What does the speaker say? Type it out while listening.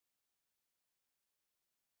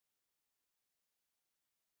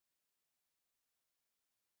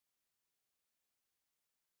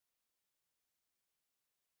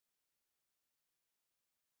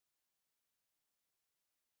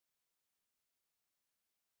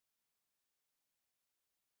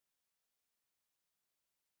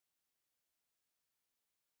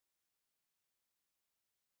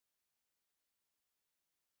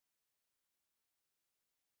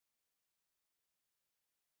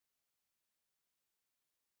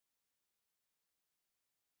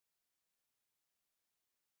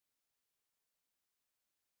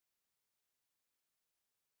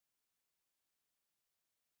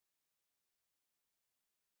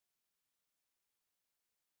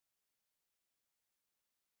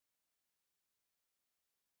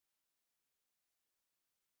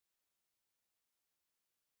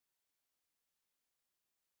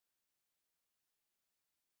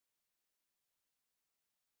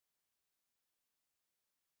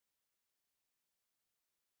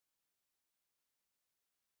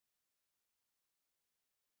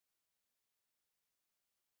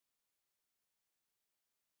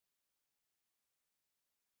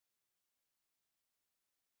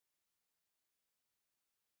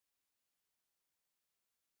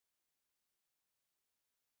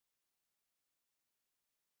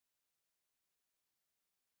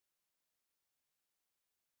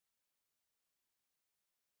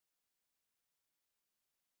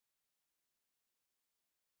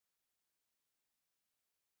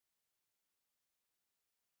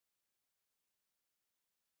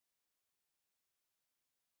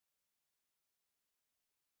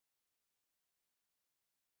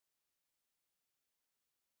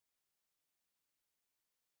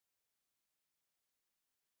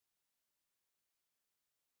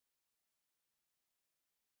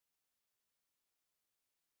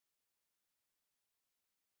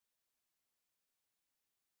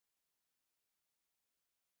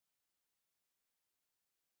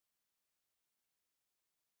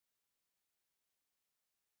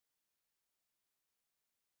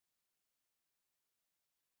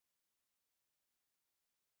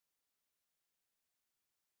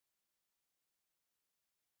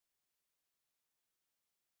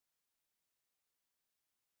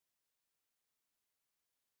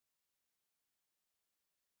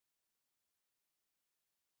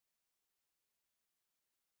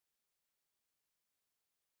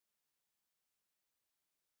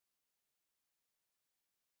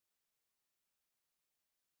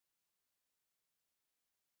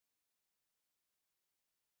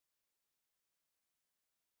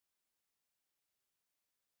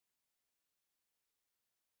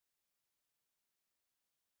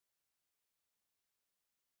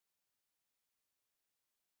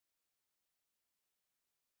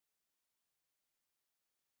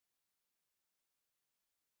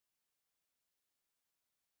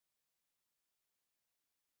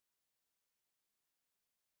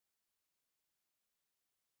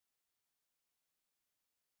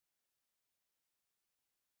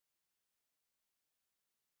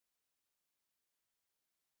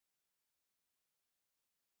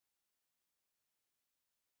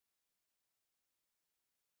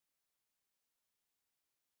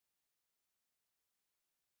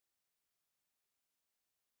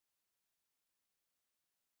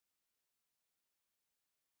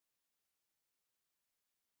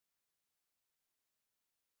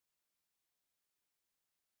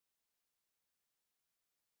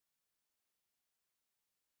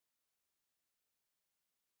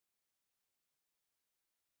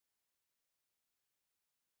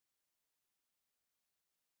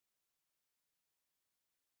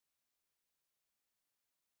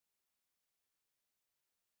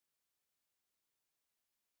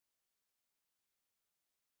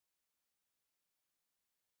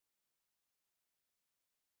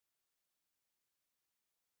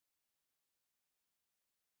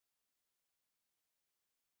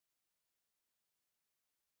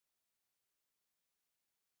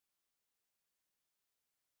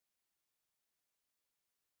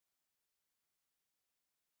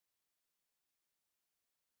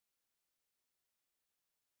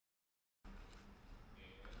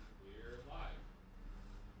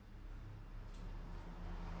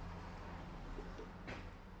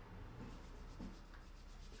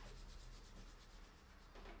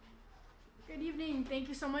evening. Thank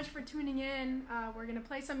you so much for tuning in. We're gonna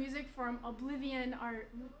play some music from Oblivion, our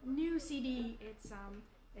new CD. It's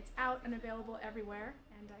out and available everywhere,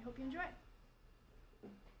 and I hope you enjoy it.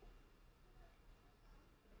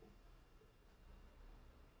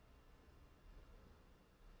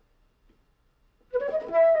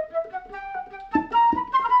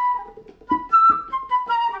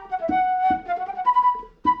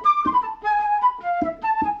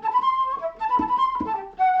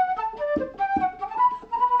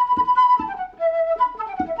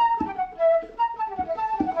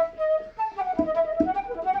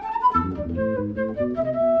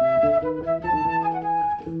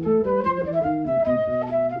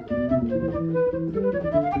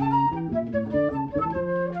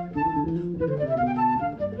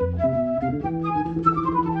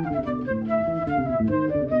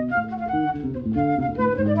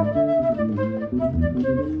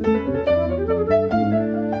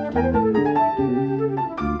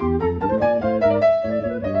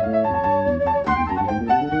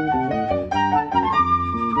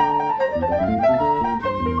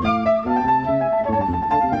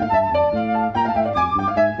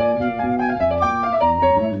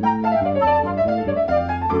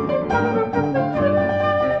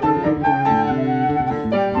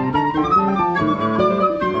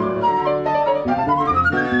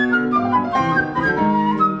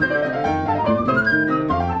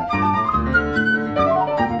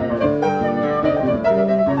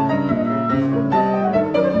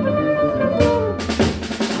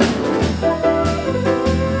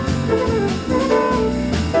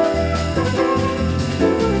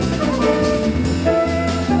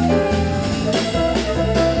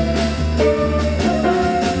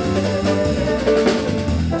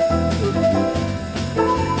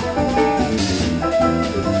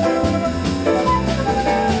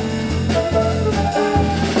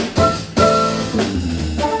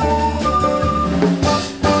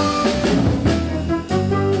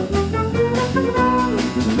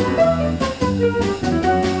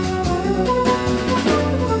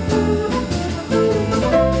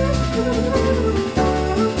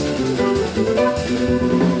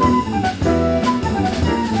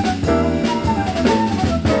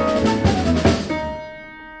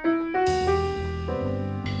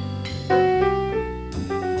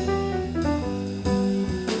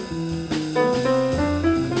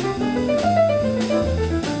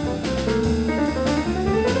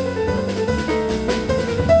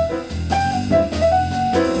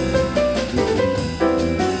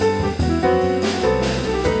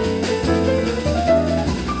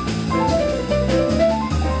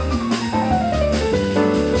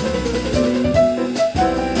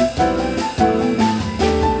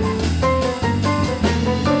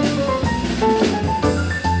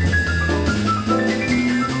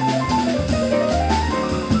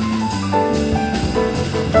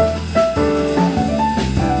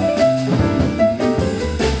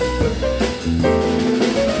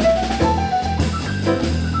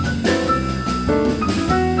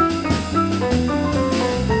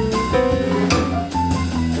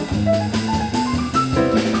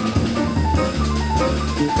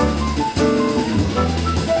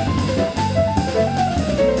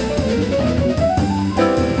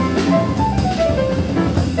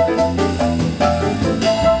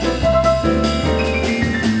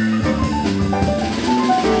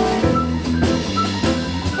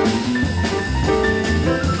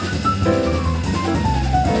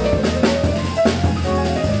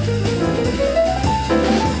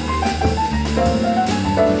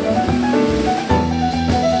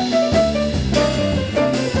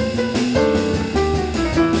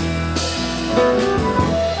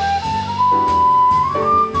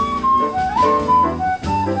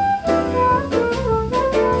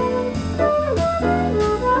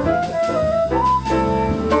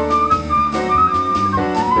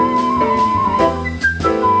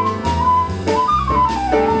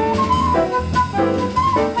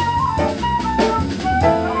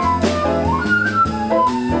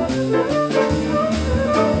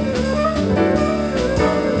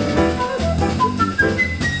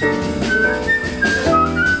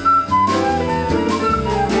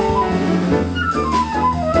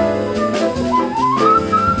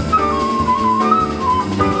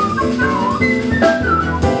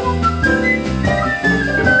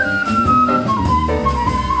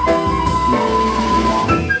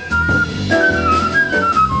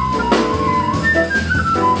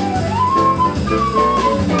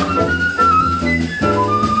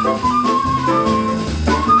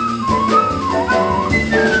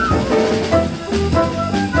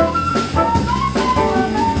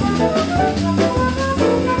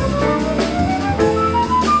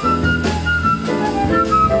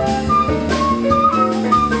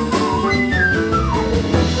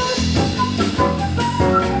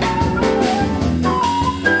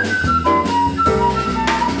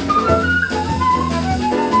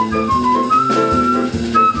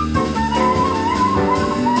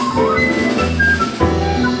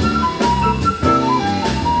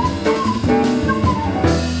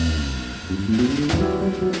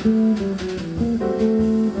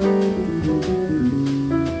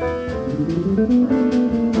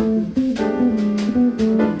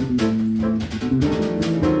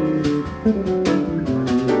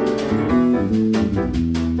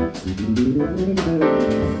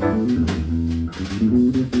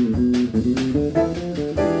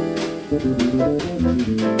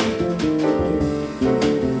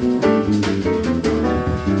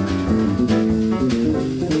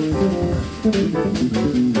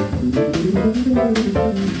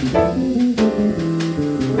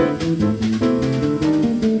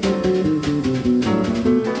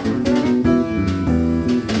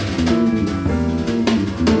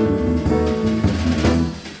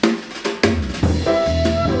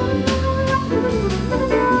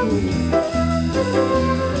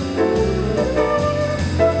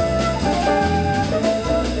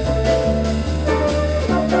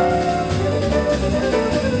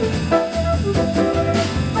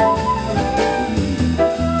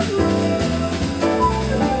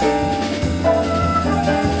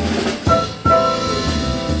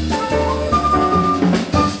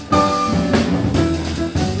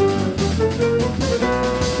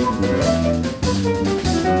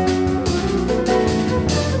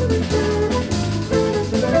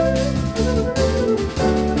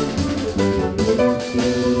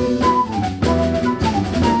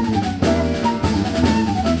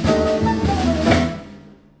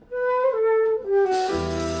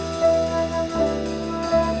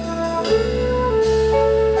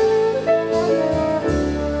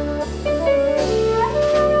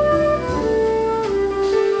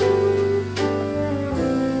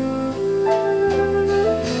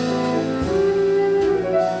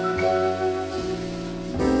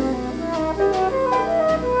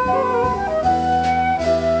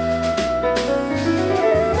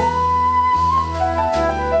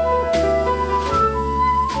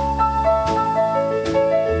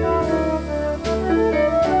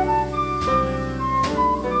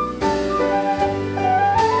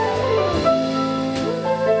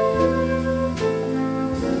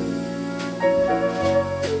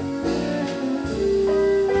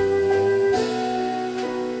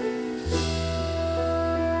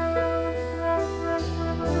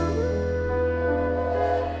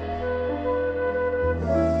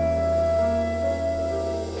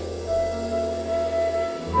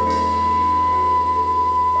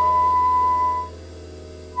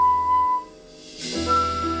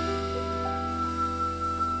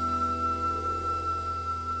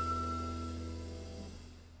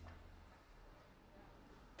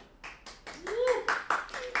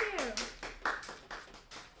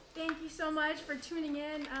 so much for tuning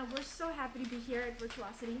in. We're so happy to be here at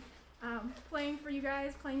Virtuosity, playing for you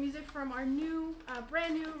guys, playing music from our new,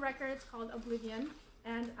 brand new record. It's called Oblivion,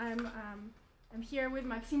 and I'm here with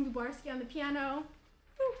Maxim Lubarsky on the piano,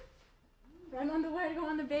 Fernando Huergo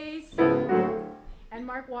on the bass, and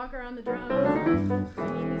Mark Walker on the drums.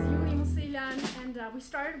 My name is Yulia Musayelyan, and we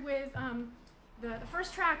started with the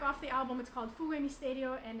first track off the album. It's called Fuga e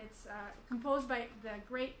Misterio, and it's composed by the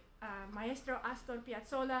great Maestro Astor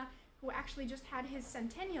Piazzolla, who actually just had his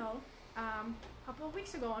centennial a couple of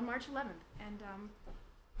weeks ago on March 11th. And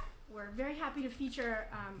we're very happy to feature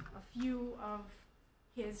a few of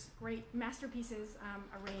his great masterpieces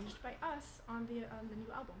arranged by us on the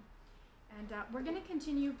new album. And we're going to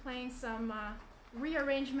continue playing some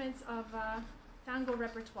rearrangements of tango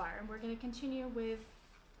repertoire. And we're going to continue with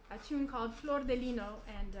a tune called Flor de Lino,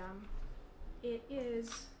 and it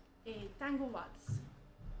is a tango waltz.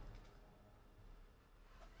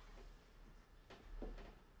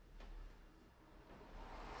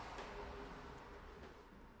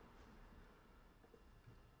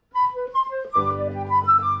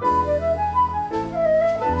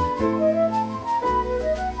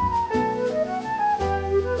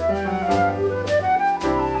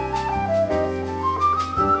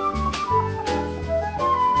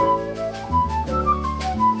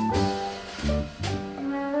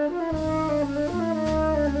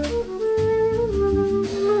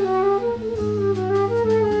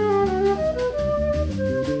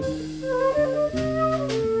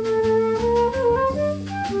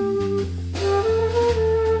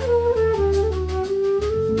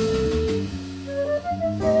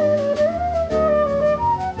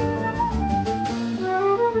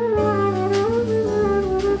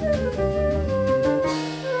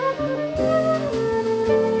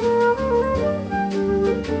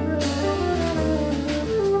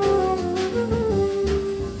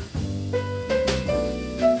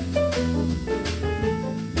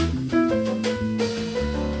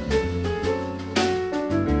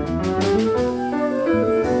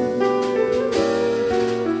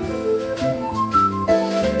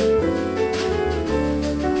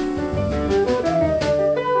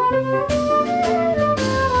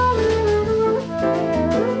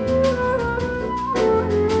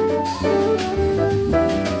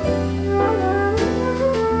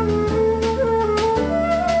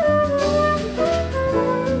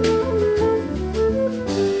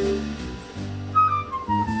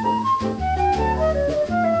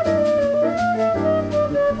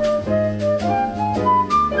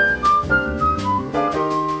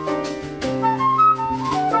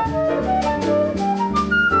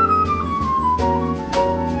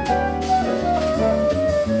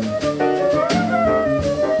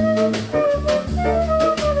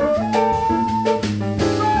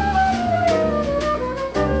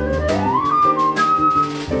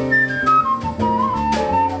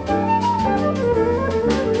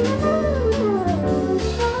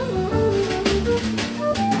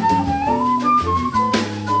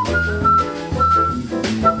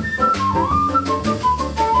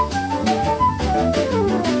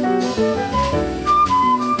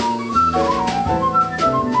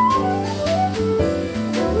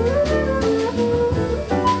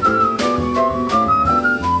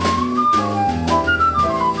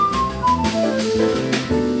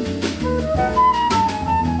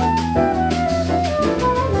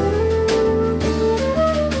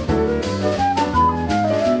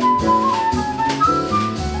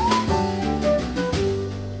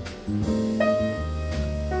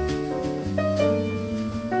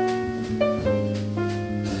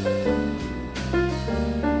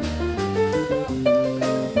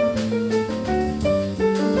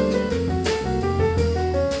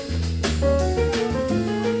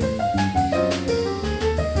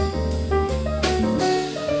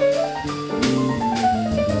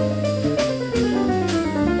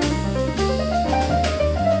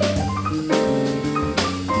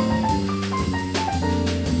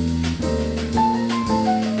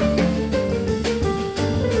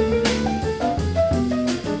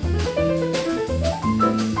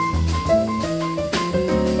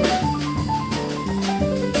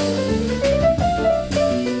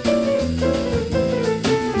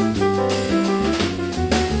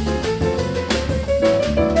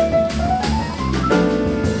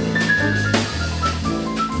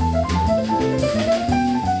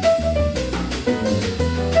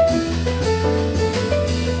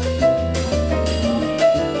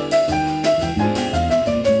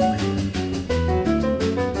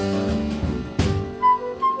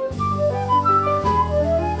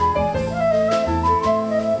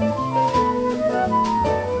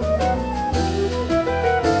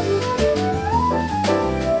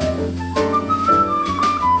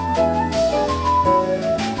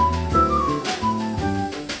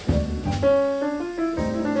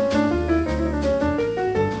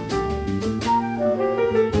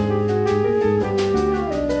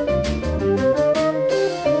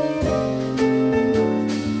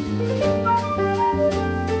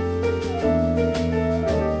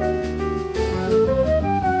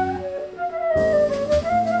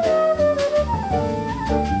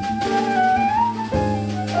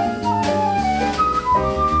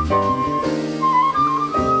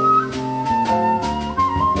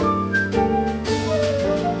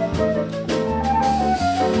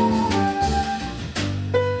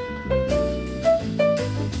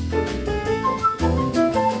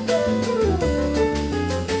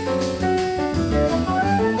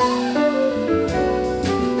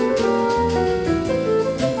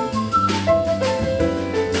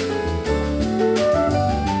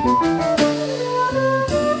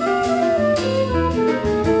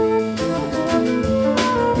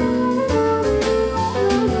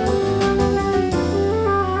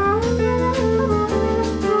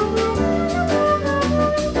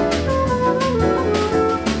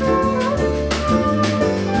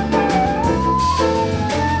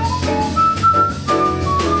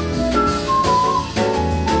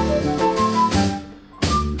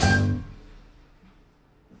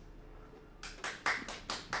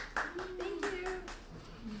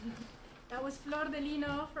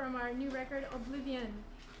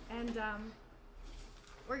 And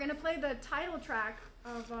we're gonna play the title track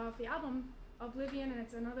of the album, Oblivion, and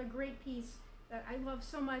it's another great piece that I love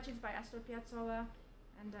so much. It's by Astor Piazzolla,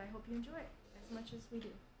 and I hope you enjoy it as much as we do.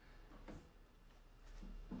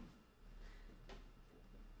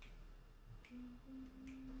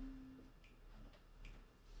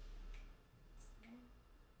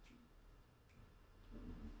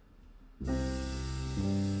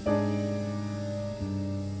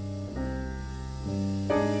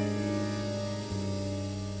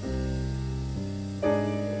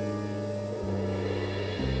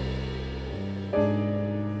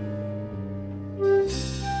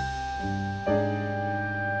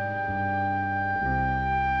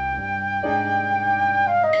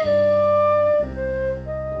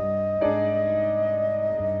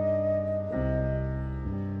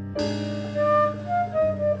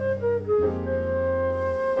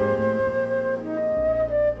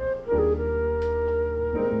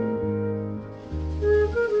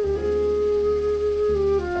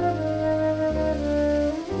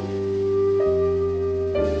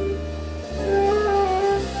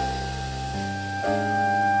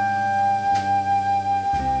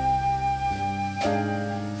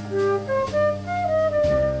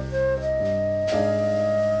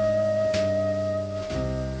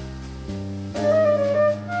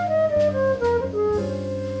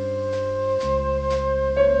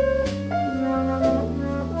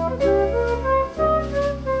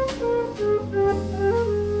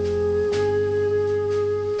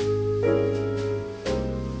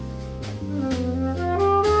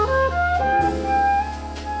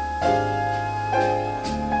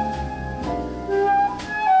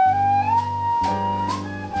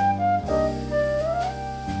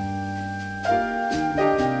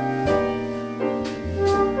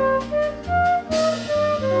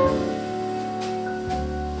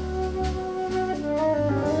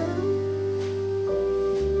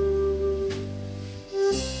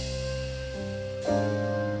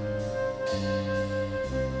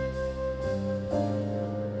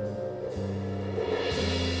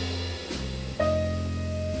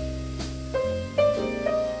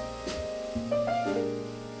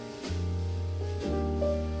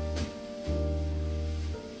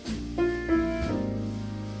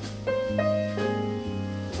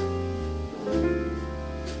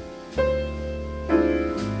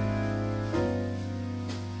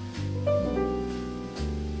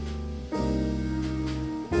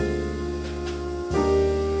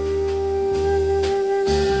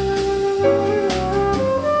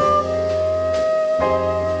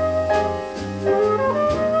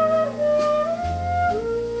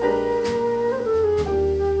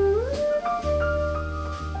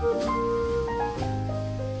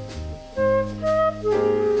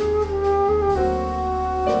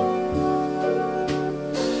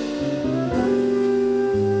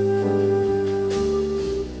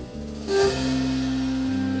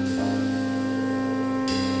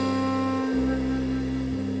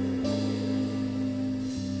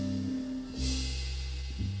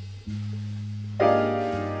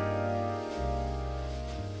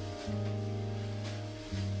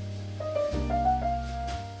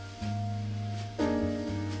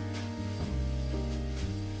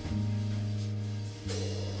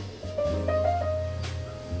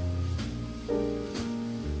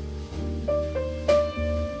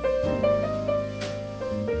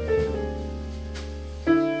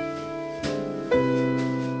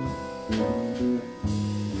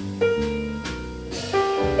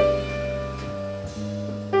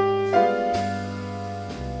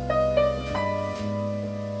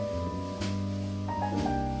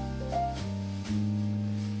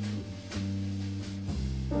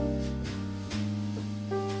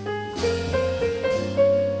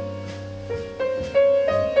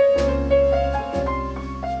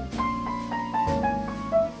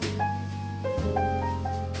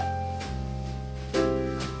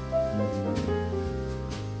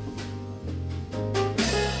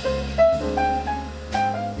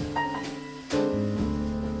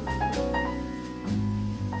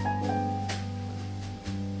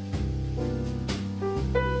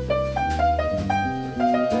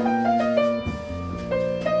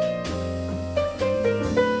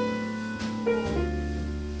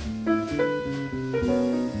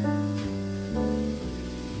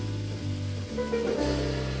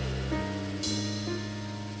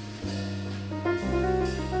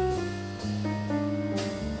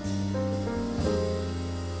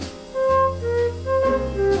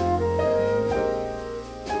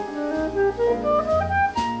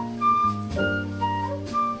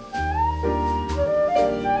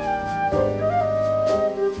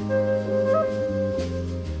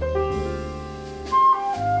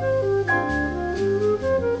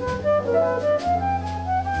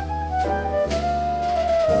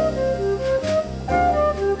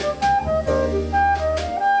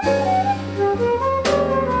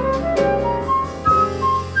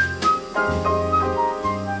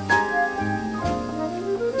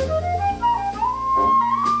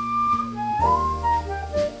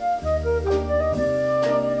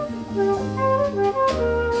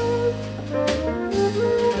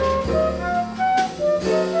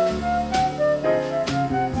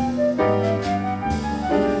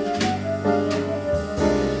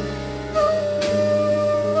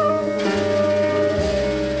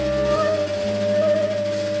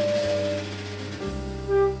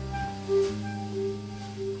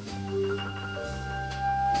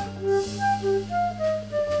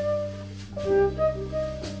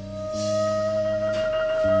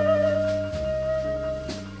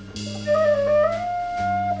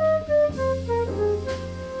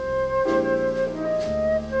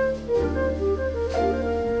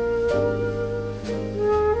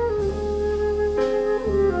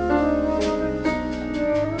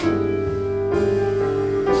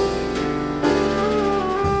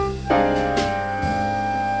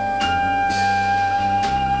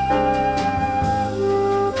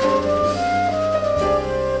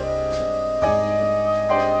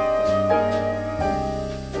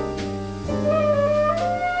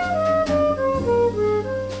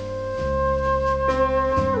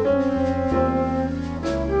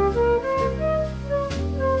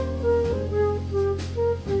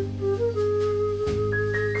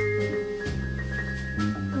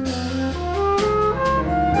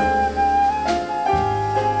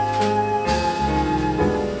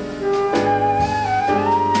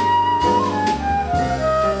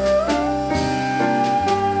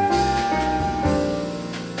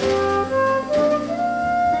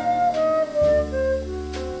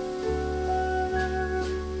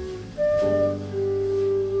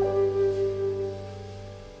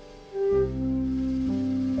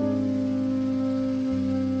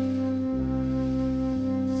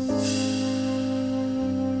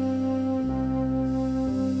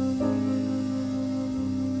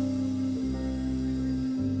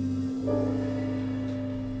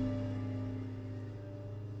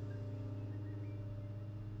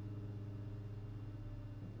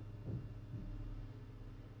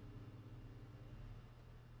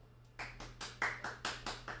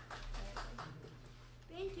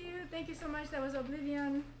 thank you so much. That was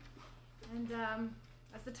Oblivion. And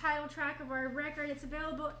that's the title track of our record. It's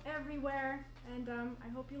available everywhere. And I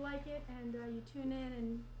hope you like it. And you tune in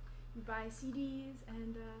and you buy CDs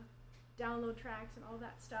and download tracks and all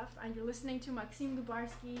that stuff. And you're listening to Maxim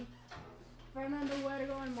Lubarsky, Fernando,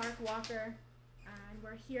 Huergo, and Mark Walker. And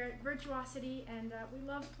we're here at Virtuosity. And we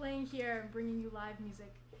love playing here and bringing you live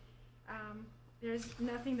music. There's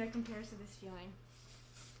nothing that compares to this feeling.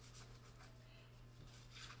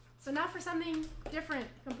 So now for something different,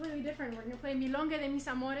 completely different. We're going to play Milonga de mis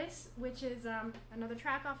amores, which is another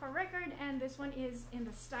track off our record, and this one is in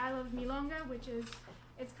the style of milonga, which is,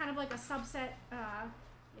 it's kind of like a subset,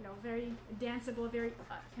 you know, very danceable, very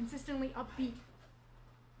consistently upbeat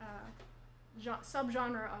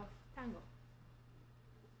subgenre of tango.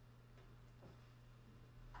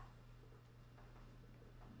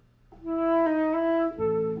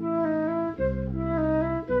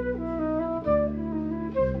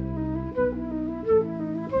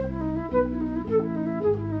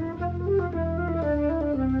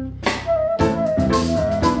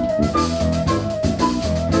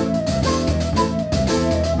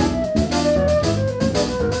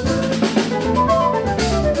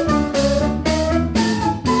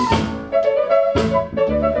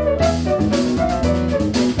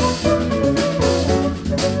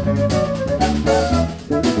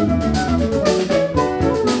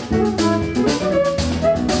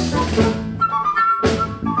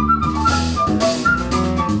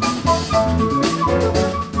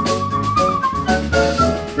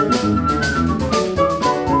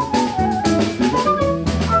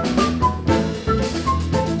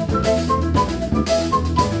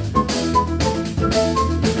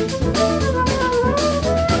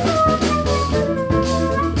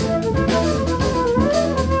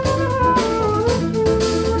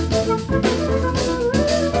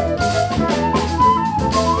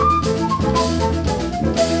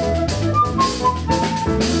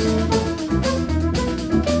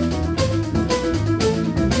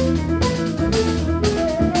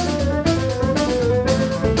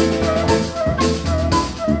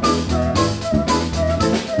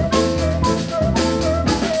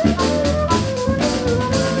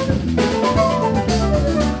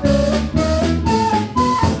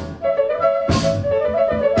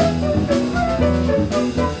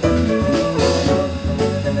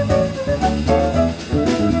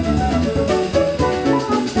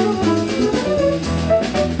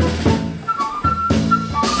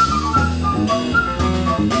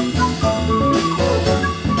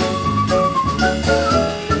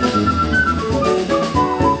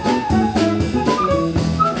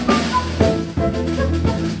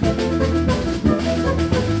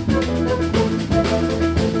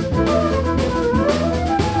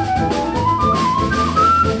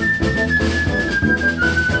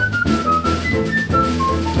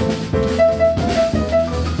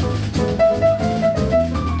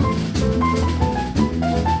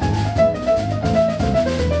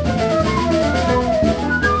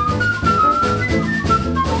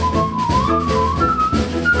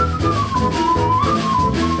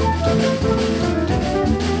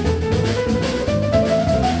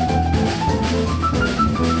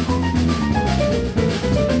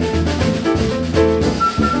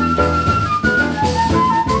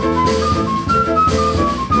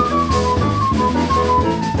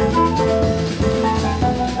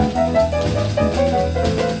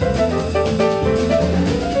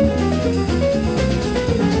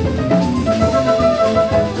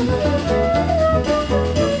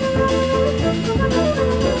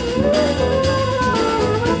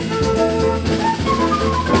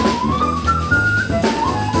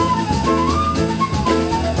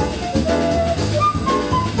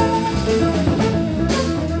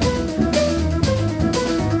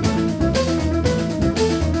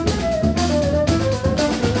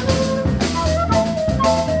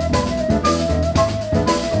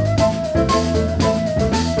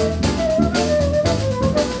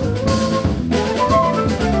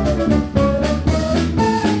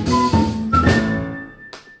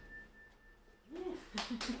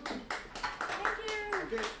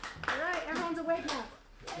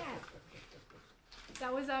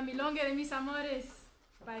 Milonga de mis amores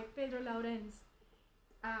by Pedro Laurenz.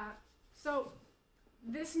 So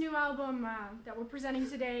this new album that we're presenting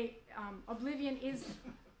today, Oblivion, is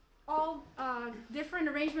all different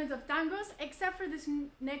arrangements of tangos, except for this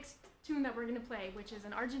next tune that we're going to play, which is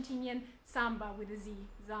an Argentinian samba with a Z,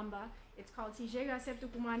 zamba. It's called Si Llega a Ser Tu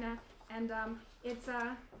Cumana, and it's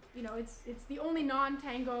you know, it's the only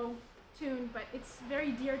non-tango tune, but it's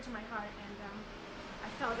very dear to my heart, and I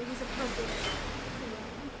felt it was appropriate to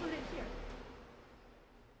include it here.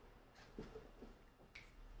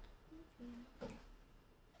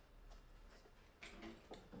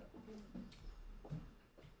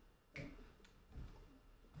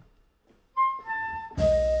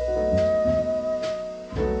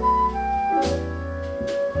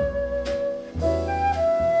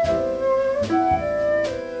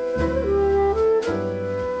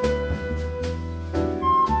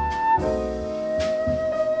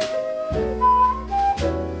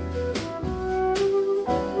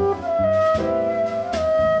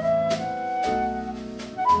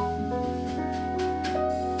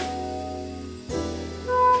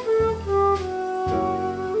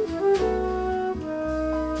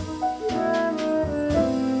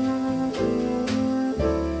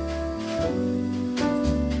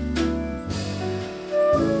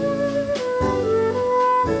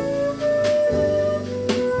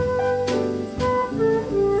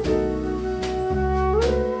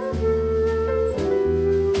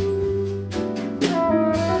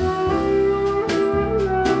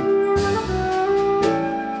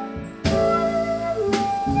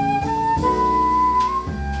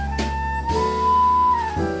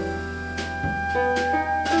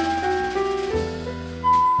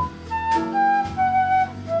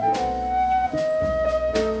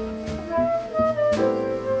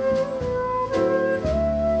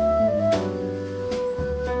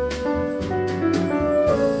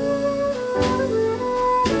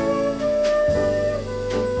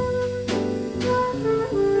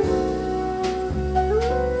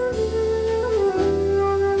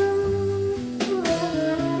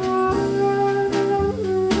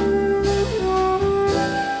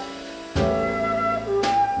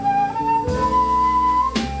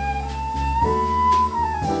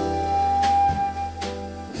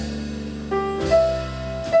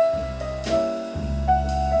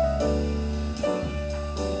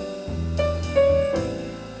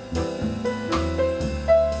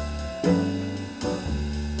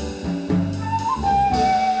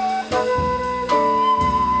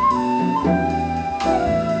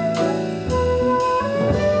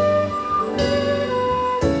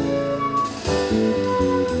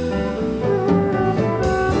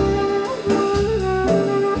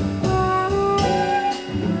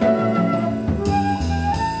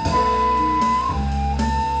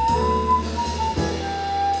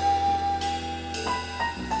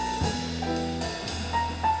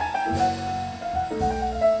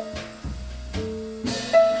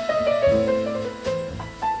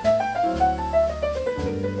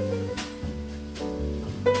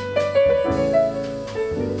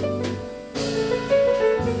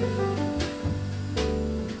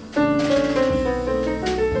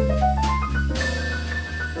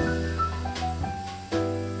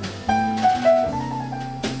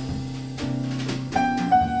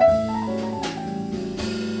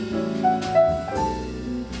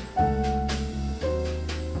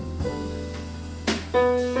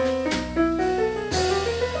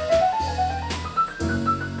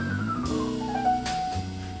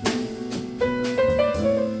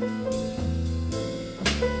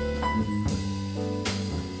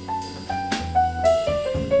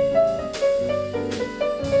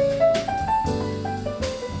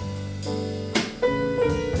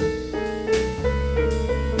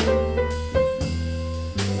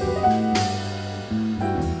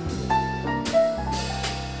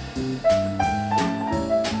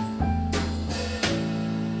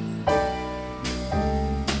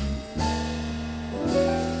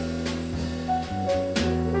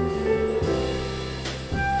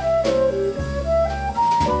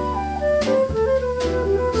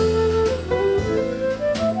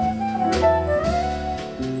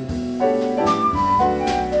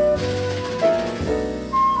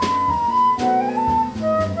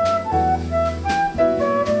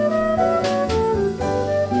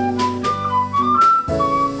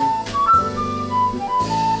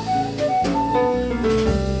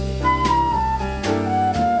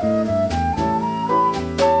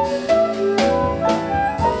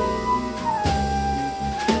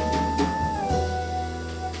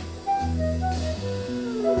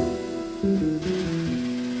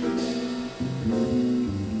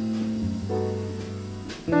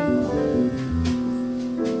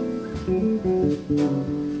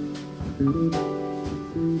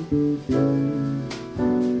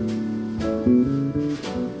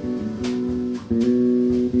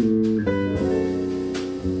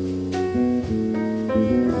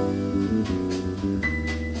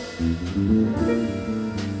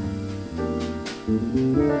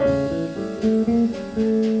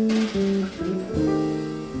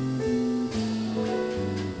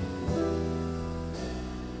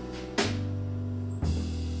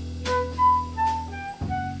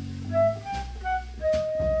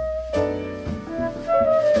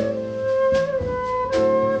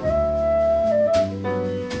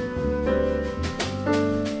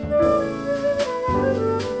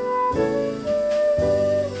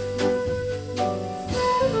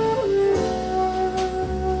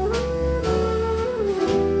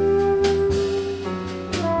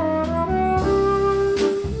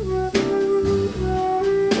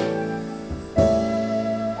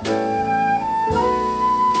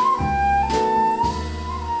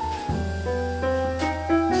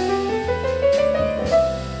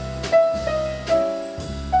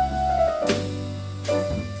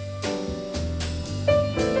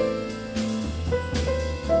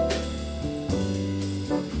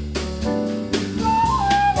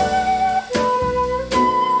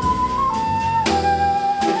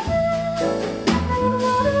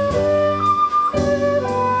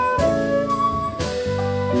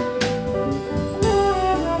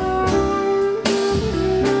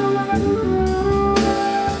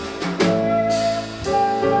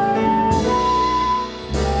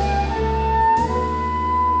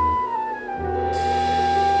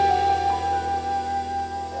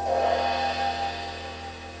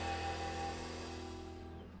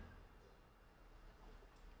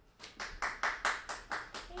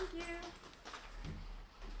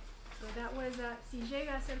 Si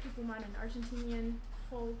llega a ser Tucumán, an Argentinian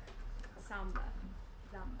folk samba.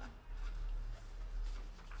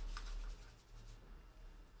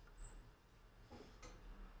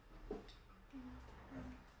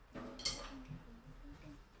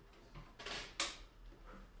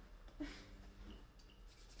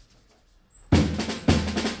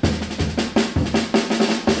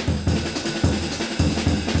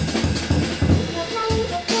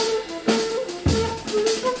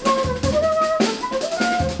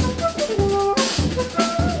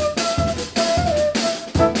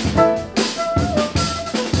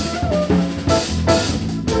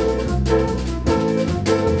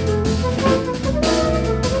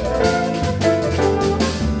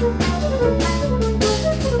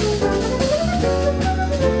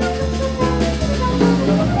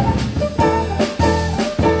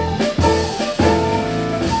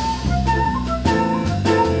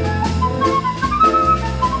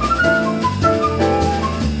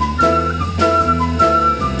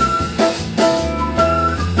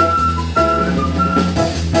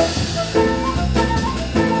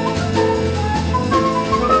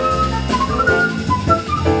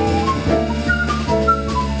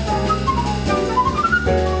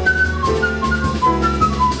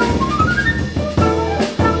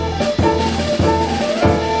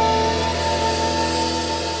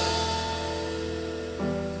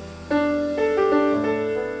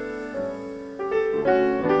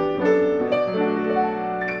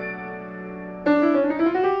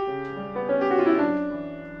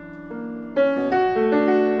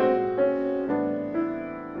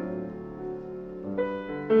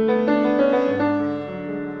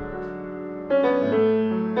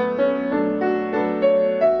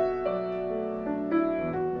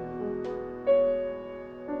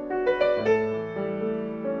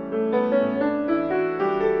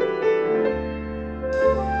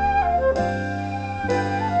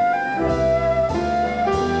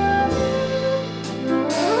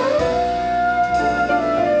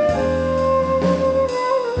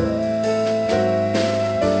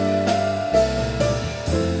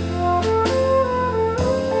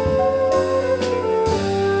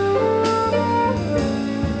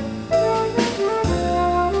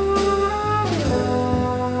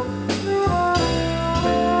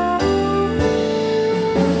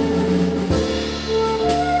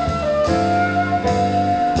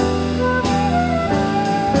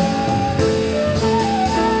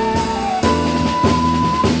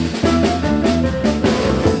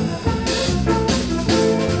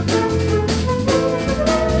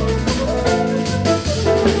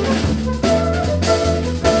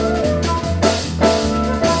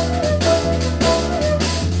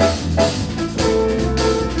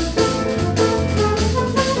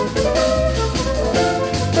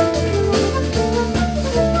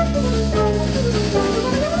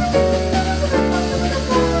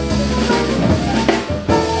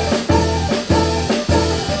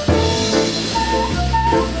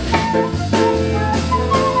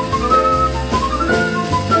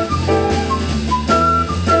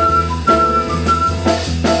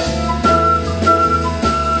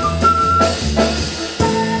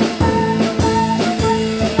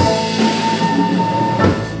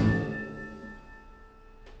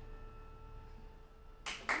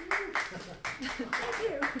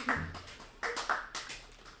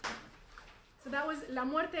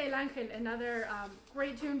 El Ángel, another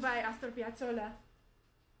great tune by Astor Piazzolla.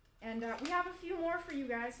 And we have a few more for you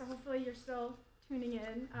guys, so hopefully you're still tuning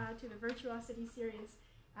in to the Virtuosity series.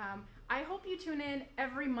 I hope you tune in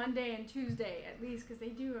every Monday and Tuesday at least, because they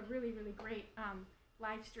do a really, really great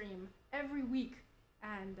live stream every week,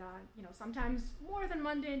 and you know, sometimes more than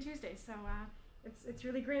Monday and Tuesday. So it's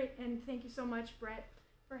really great, and thank you so much, Brett,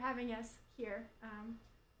 for having us here.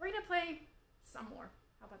 We're gonna play some more.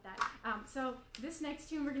 How about that? So this next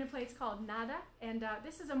tune we're gonna play is called Nada, and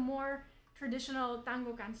this is a more traditional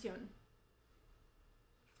tango canción.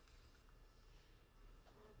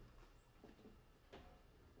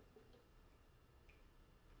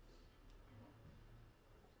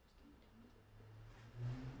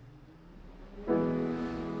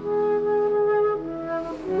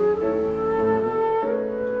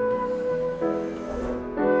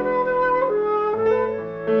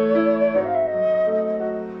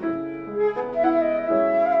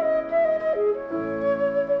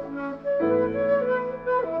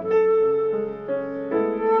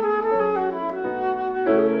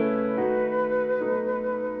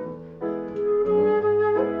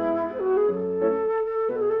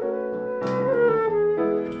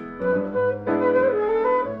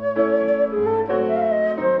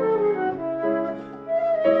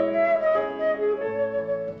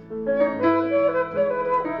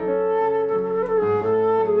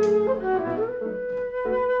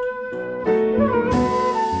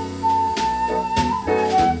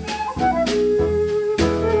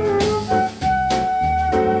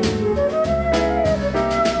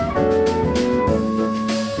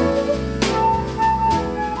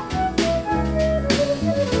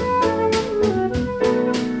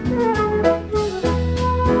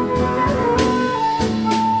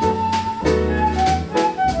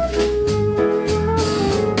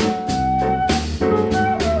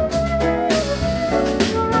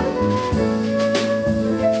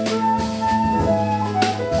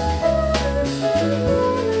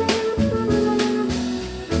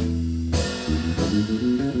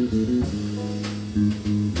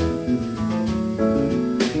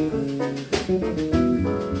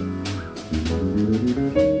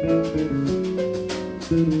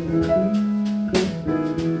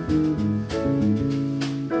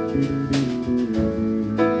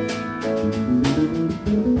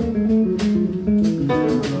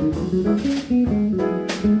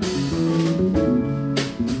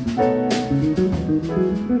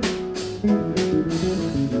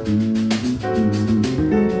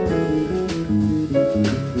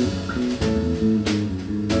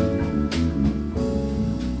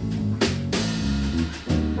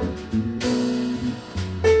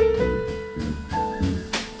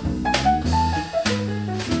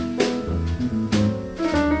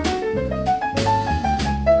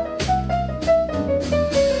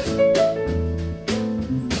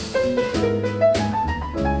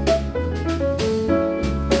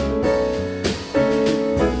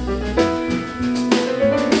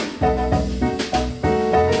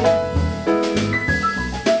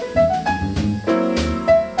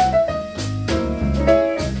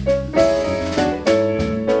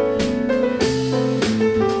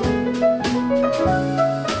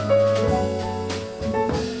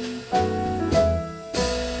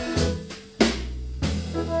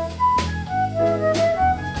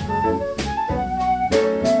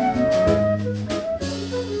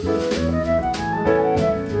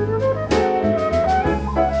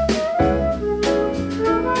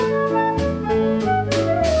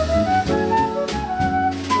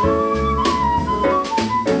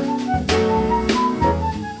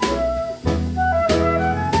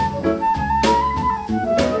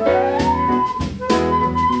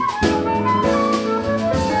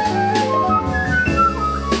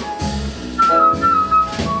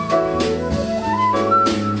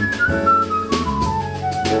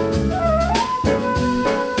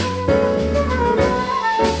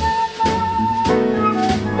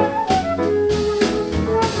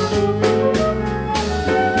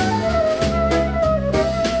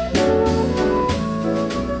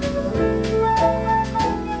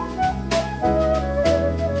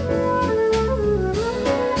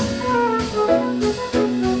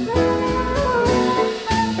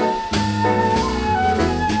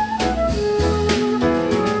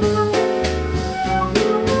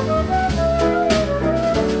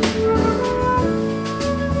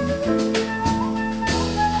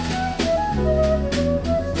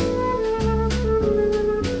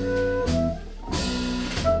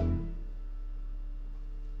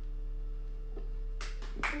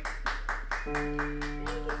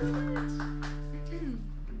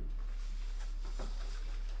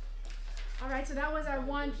 right, so that was our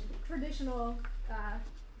one traditional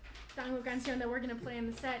tango canción that we're going to play in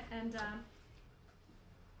the set, and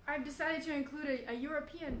I've decided to include a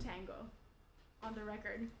European tango on the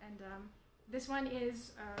record, and this one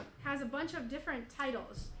has a bunch of different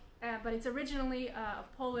titles, but it's originally a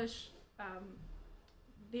Polish.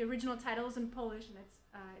 The original title is in Polish, and it's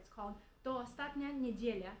called To ostatnia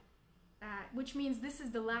niedziela, which means this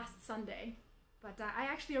is the last Sunday. But I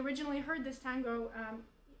actually originally heard this tango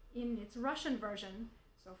in its Russian version.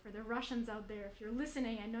 So for the Russians out there, if you're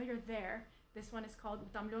listening, I know you're there. This one is called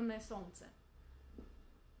Utamlone Solnce.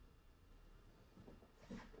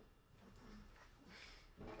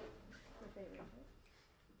 Your favorite, right?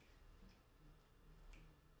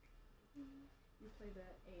 You play the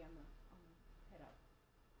A on the head up.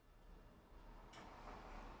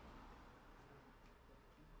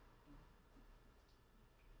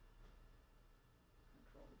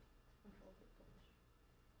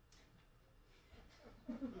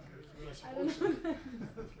 I don't know.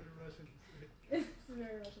 Very Russian. It's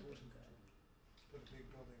very Russian. Put a big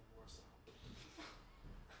building in Warsaw.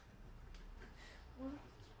 Well,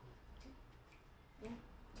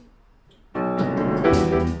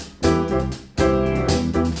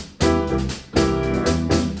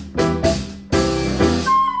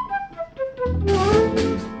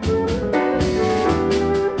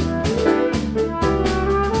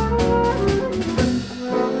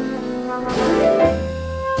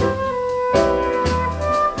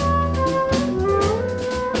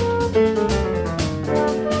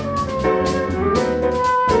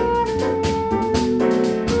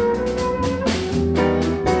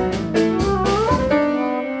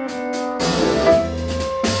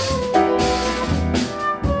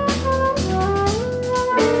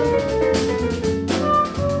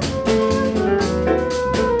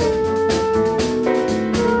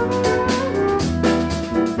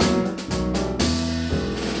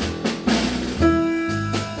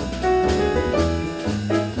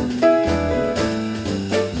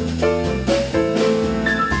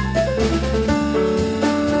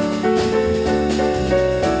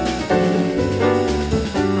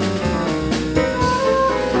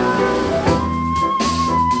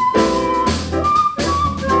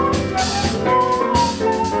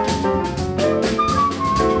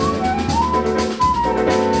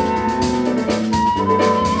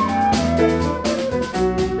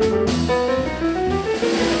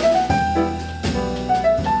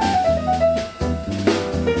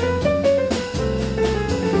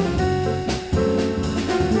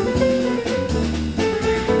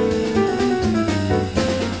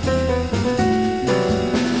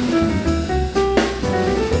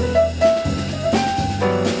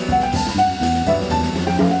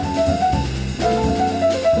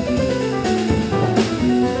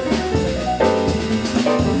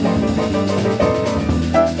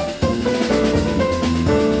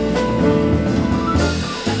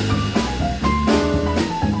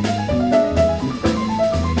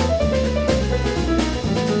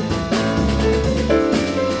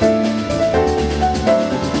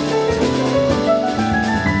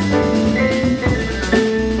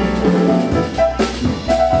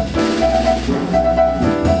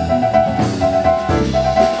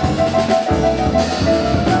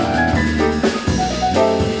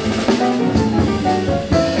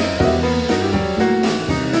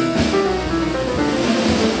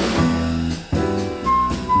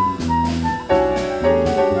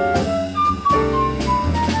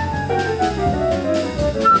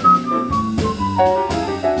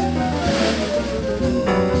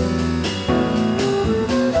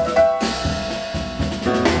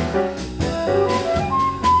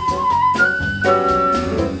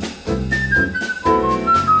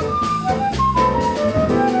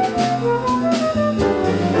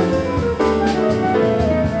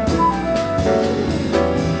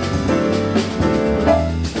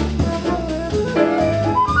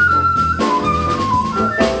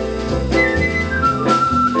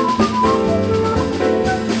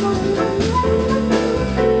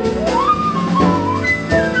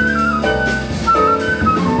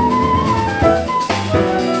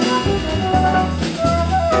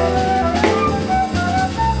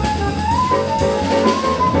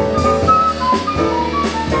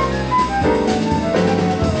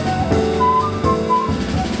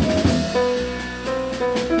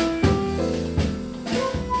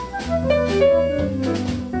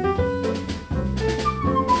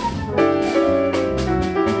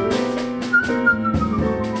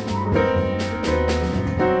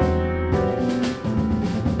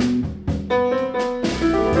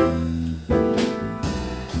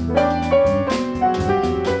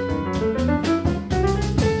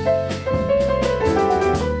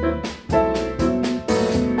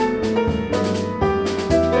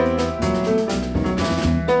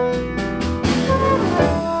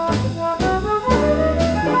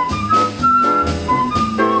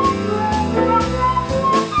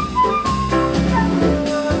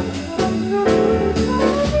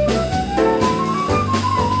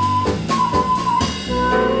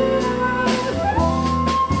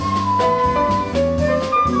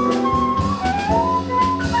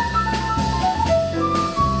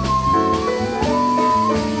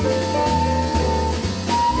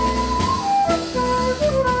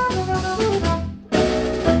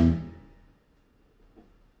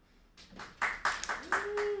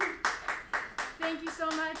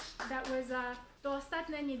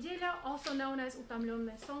 known as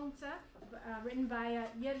Utamlone Solnce, written by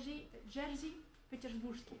Jerzy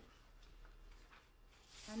Petersburski.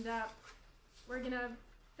 And we're gonna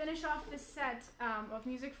finish off this set of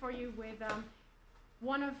music for you with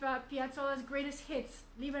one of Piazzolla's greatest hits,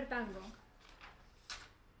 Tango.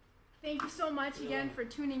 Thank you so much again for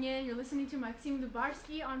tuning in. You're listening to Maxim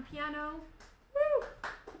Lubarsky on piano. Woo!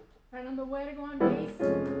 Fernando Huergo on bass.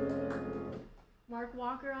 Mark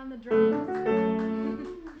Walker on the drums.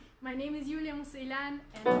 My name is Yulia Musayelyan,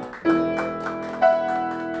 and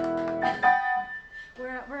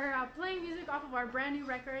we're playing music off of our brand new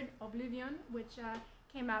record, Oblivion, which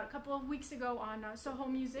came out a couple of weeks ago on Soho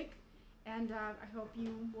Music. And I hope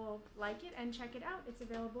you will like it and check it out. It's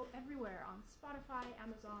available everywhere on Spotify,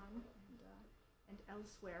 Amazon, and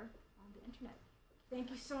elsewhere on the internet.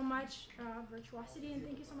 Thank you so much, Virtuosity, and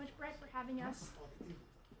thank you so much, Brett, for having us.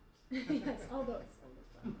 Yes, all those.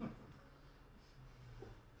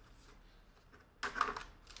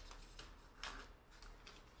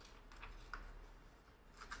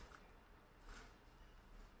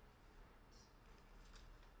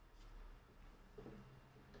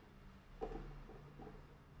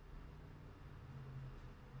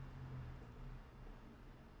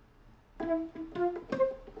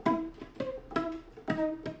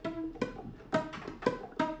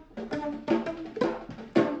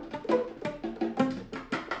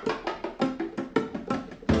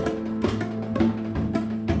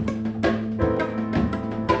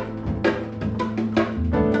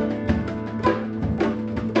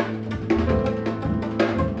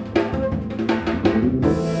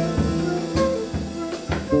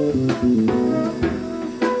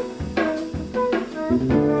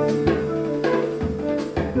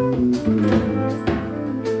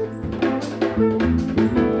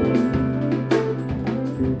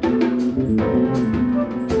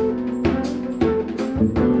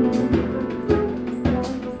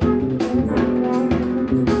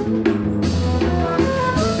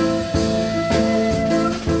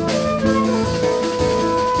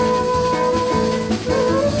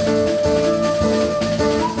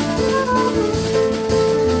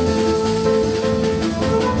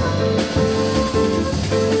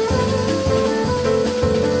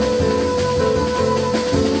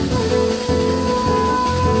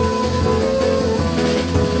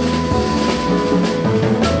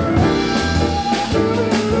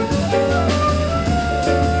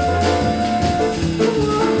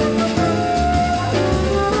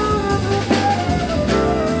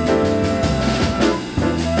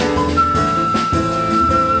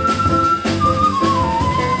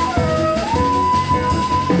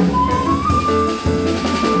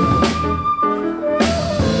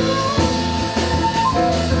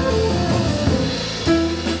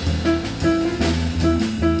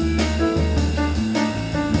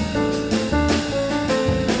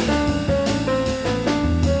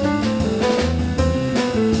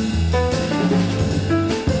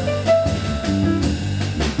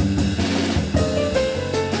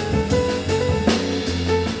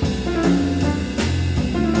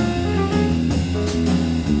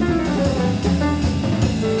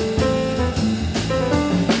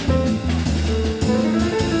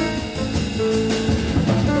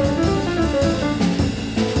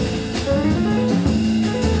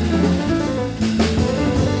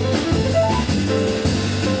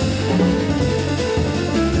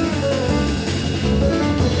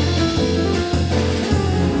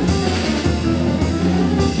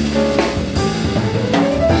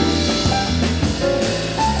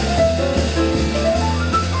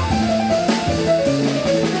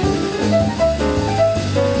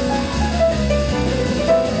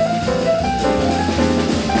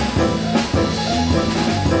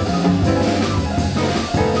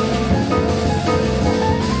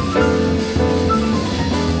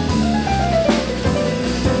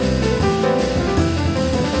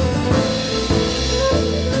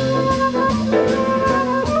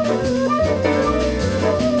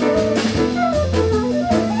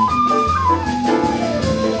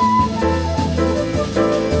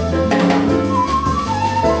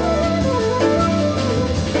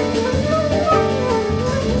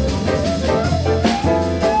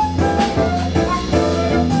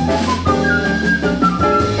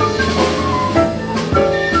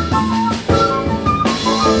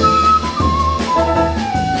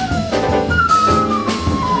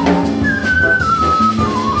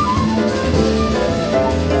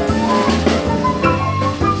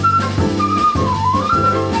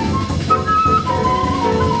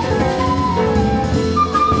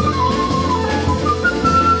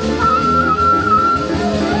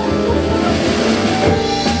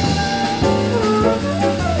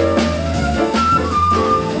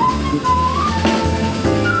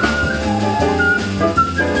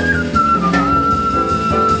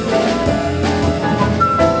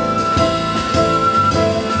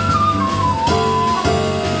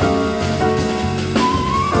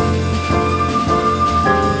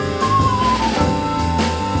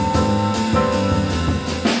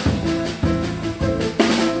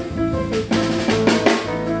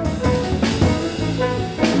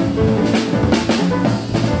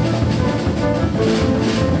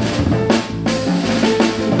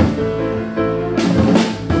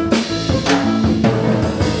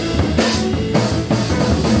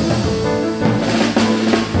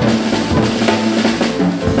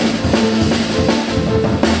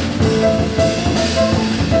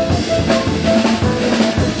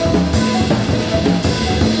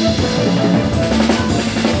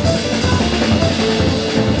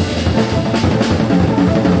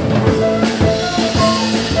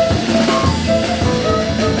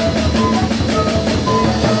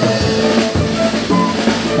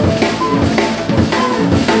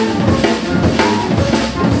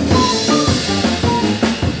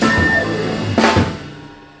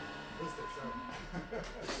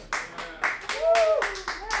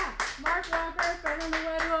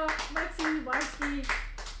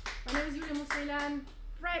 and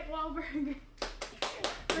Brett Wahlberg.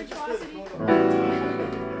 Virtuosity. I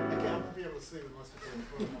won't be able to sleep unless we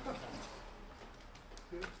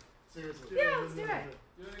do it. Seriously. Yeah, let's do it.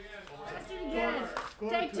 Do it again. Let's do it again.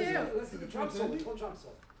 Take two. Let's do the drum solo. Full drum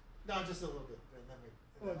solo. No, just a little bit. And then we.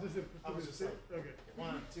 Oh, just a, I was just like, okay.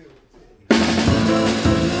 1, 2,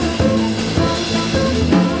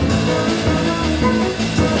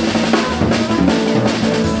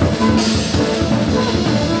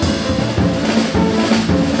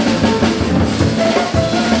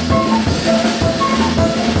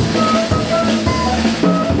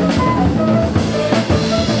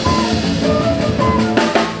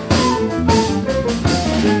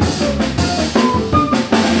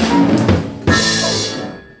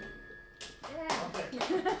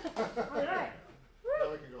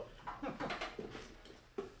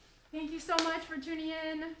 Thank you so much for tuning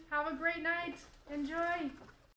in. Have a great night. Enjoy.